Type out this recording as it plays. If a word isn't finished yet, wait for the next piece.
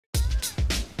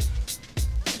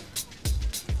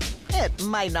It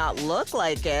might not look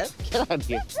like it, Get out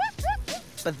here.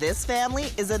 but this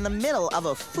family is in the middle of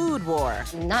a food war.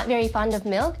 I'm not very fond of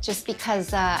milk just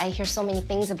because I hear so many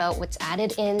things about what's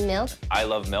added in milk. I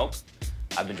love milk.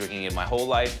 I've been drinking it my whole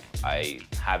life. I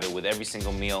have it with every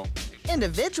single meal.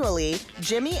 Individually,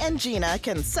 Jimmy and Gina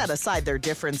can set aside their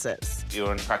differences. You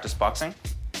want to practice boxing?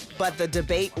 But the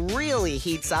debate really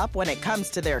heats up when it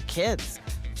comes to their kids.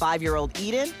 5-year-old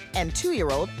Eden and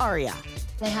 2-year-old Arya.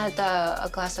 I had a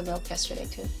glass of milk yesterday,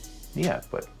 too. Yeah,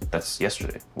 but that's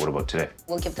yesterday. What about today?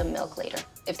 We'll give them milk later,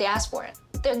 if they ask for it.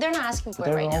 They're not asking for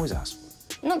They it right now. always ask for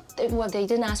it. No, well, they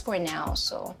didn't ask for it now,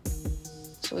 so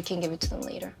we can give it to them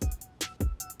later.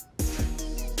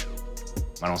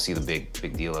 I don't see the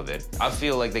big deal of it. I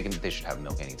feel like they should have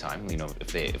milk anytime. You know,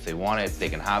 if they want it, they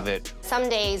can have it. Some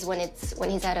days when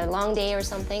he's had a long day or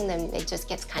something, then it just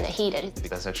gets kind of heated.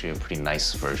 That's actually a pretty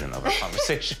nice version of our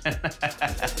conversation.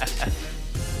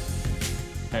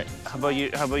 All right,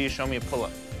 how about you show me a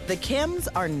pull-up? The Kims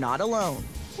are not alone.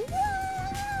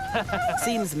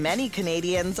 Seems many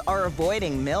Canadians are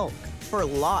avoiding milk for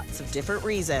lots of different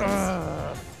reasons.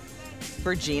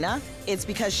 For Gina, it's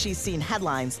because she's seen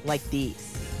headlines like these.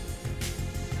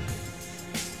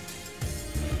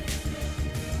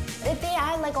 They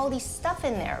add like all these stuff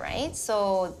in there, right?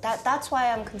 So that's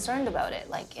why I'm concerned about it,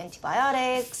 like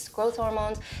antibiotics, growth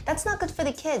hormones. That's not good for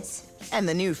the kids. And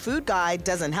the new food guide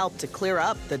doesn't help to clear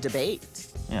up the debate.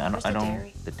 Yeah, I don't.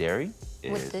 dairy? The dairy?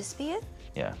 Would this be it?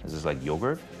 Yeah, is this like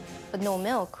yogurt? But no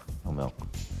milk. No milk.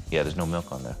 Yeah, there's no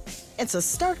milk on there. It's a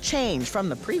stark change from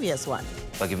the previous one.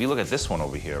 Like if you look at this one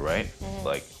over here, right?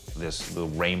 Like this little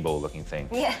rainbow-looking thing.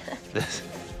 Yeah.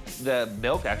 The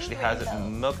milk actually has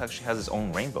its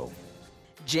own rainbow.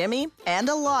 Jimmy and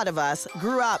a lot of us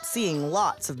grew up seeing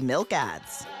lots of milk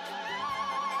ads.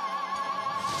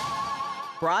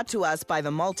 Brought to us by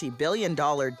the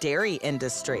multi-billion-dollar dairy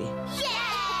industry.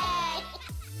 Yay!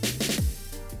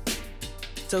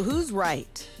 So who's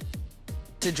right?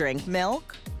 To drink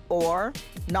milk or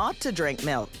not to drink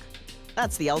milk?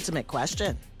 That's the ultimate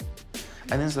question. I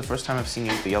think it's the first time I've seen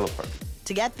you eat the yellow part.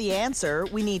 To get the answer,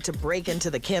 we need to break into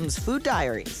the Kim's food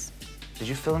diaries. Did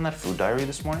you fill in that food diary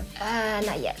this morning?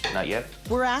 Not yet. Not yet?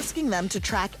 We're asking them to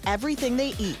track everything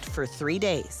they eat for 3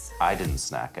 days. I didn't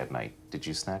snack at night. Did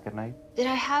you snack at night? Did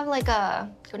I have like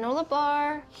a granola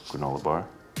bar Granola bar?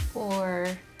 or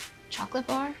chocolate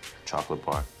bar? Chocolate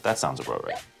bar? That sounds about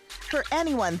right. For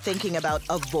anyone thinking about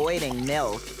avoiding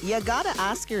milk, you gotta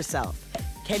ask yourself,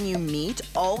 can you meet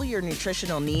all your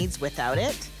nutritional needs without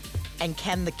it? And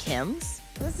can the Kims?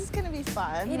 This is gonna be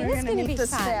fun. It We're is gonna gonna meet be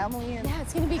this fun. family. Yeah,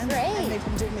 it's gonna be And great. they've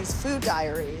been doing these food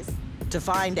diaries. To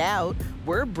find out,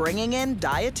 we're bringing in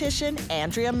dietitian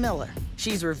Andrea Miller.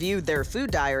 She's reviewed their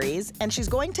food diaries, and she's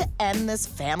going to end this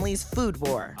family's food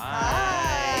war.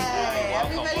 Hi,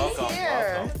 everybody's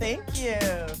here. Thank you.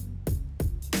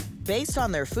 Based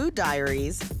on their food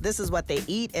diaries, this is what they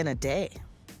eat in a day.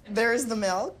 There's the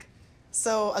milk.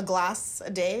 So a glass a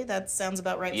day, that sounds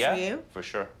about right for you. For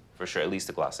sure. For sure, at least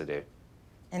a glass a day.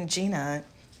 And Gina,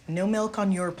 no milk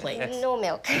on your plate. No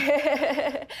milk.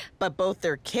 But both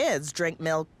their kids drink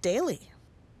milk daily.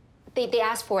 They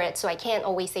ask for it, so I can't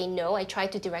always say no. I try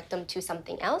to direct them to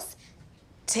something else.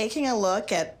 Taking a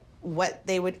look at what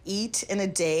they would eat in a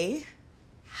day,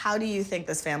 how do you think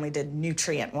this family did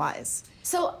nutrient-wise?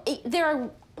 So there are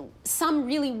some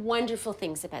really wonderful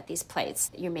things about these plates.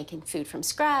 You're making food from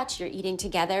scratch, you're eating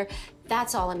together.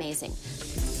 That's all amazing.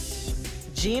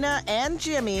 Gina and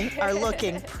Jimmy are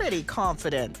looking pretty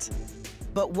confident.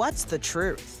 But what's the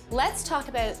truth? Let's talk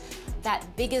about that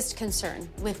biggest concern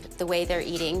with the way they're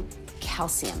eating,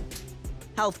 calcium.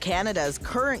 Health Canada's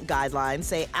current guidelines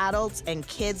say adults and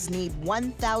kids need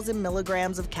 1,000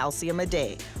 milligrams of calcium a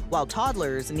day, while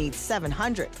toddlers need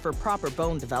 700 for proper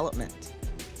bone development.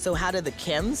 So how do the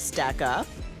Kims stack up?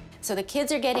 So the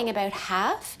kids are getting about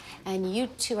half, and you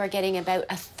two are getting about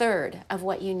a third of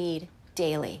what you need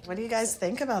daily. What do you guys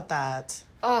think about that?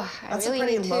 Oh, That's I really a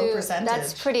pretty need low to. percentage.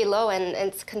 That's pretty low, and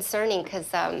it's concerning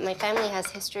because my family has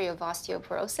history of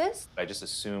osteoporosis. I just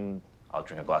assumed I'll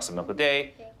drink a glass of milk a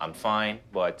day, I'm fine.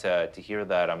 But to hear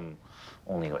that I'm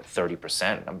only like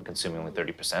 30%, I'm consuming only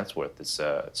 30%'s worth,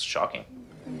 it's shocking.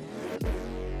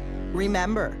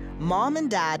 Remember, mom and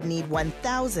dad need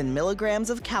 1,000 milligrams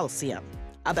of calcium,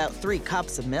 about 3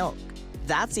 cups of milk.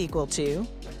 That's equal to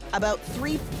about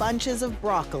 3 bunches of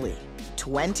broccoli,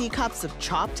 20 cups of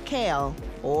chopped kale,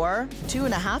 or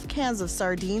 2.5 cans of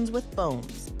sardines with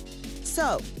bones.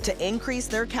 So, to increase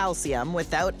their calcium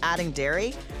without adding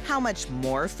dairy, how much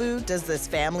more food does this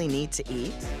family need to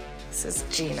eat? This is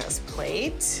Gina's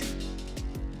plate.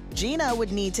 Gina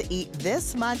would need to eat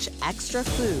this much extra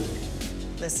food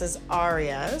This is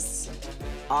Aria's.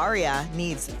 Aria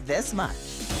needs this much.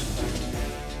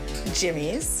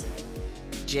 Jimmy's.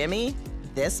 Jimmy,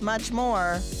 this much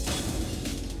more.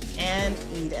 And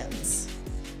Eden's.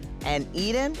 And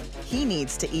Eden, he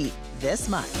needs to eat this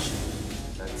much.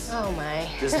 Oh my.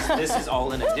 This is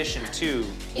all in addition to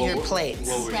Your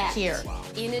plates. Correct. Here.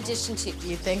 In addition to.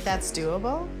 You think that's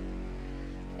doable?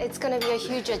 It's gonna be a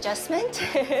huge adjustment,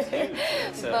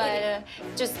 but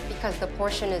just because the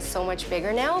portion is so much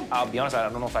bigger now. I'll be honest, I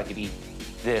don't know if I could eat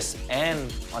this,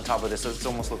 and on top of this, it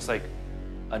almost looks like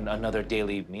another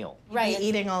daily meal. Right. Be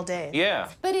eating all day. Yeah.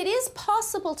 But it is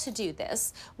possible to do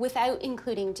this without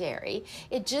including dairy.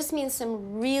 It just means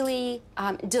some really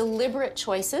deliberate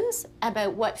choices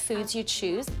about what foods you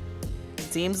choose.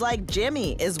 Seems like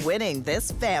Jimmy is winning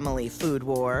this family food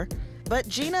war. But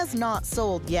Gina's not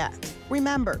sold yet.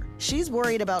 Remember, she's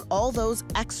worried about all those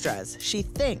extras she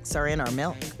thinks are in our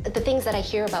milk. The things that I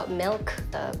hear about milk,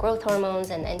 the growth hormones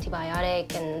and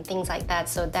antibiotic and things like that,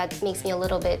 so that makes me a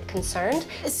little bit concerned.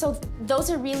 So those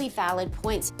are really valid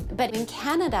points. But in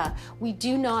Canada, we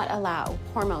do not allow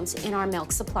hormones in our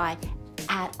milk supply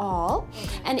at all.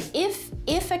 And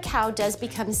if a cow does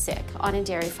become sick on a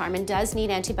dairy farm and does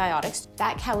need antibiotics,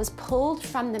 that cow is pulled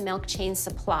from the milk chain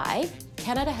supply.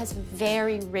 Canada has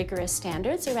very rigorous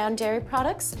standards around dairy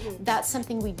products. That's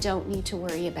something we don't need to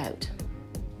worry about.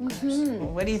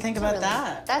 What do you think about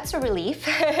that? That's a relief.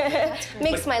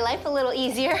 Makes my life a little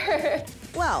easier.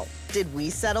 Well, did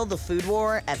we settle the food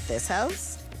war at this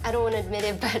house? I don't want to admit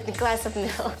it, but a glass of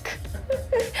milk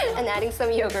and adding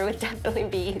some yogurt would definitely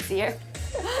be easier.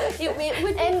 It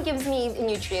would And gives me the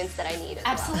nutrients that I need as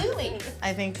well. absolutely.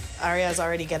 I think Aria's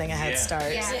already getting a head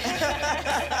start.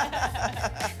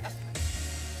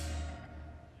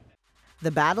 The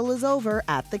battle is over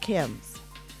at the Kims.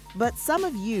 But some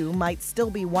of you might still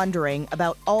be wondering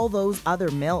about all those other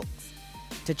milks.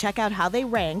 To check out how they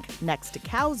rank next to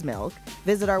cow's milk,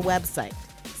 visit our website,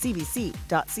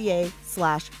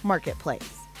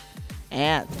 cbc.ca/marketplace.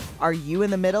 And are you in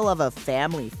the middle of a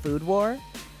family food war?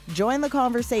 Join the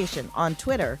conversation on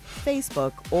Twitter,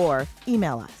 Facebook, or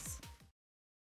email us.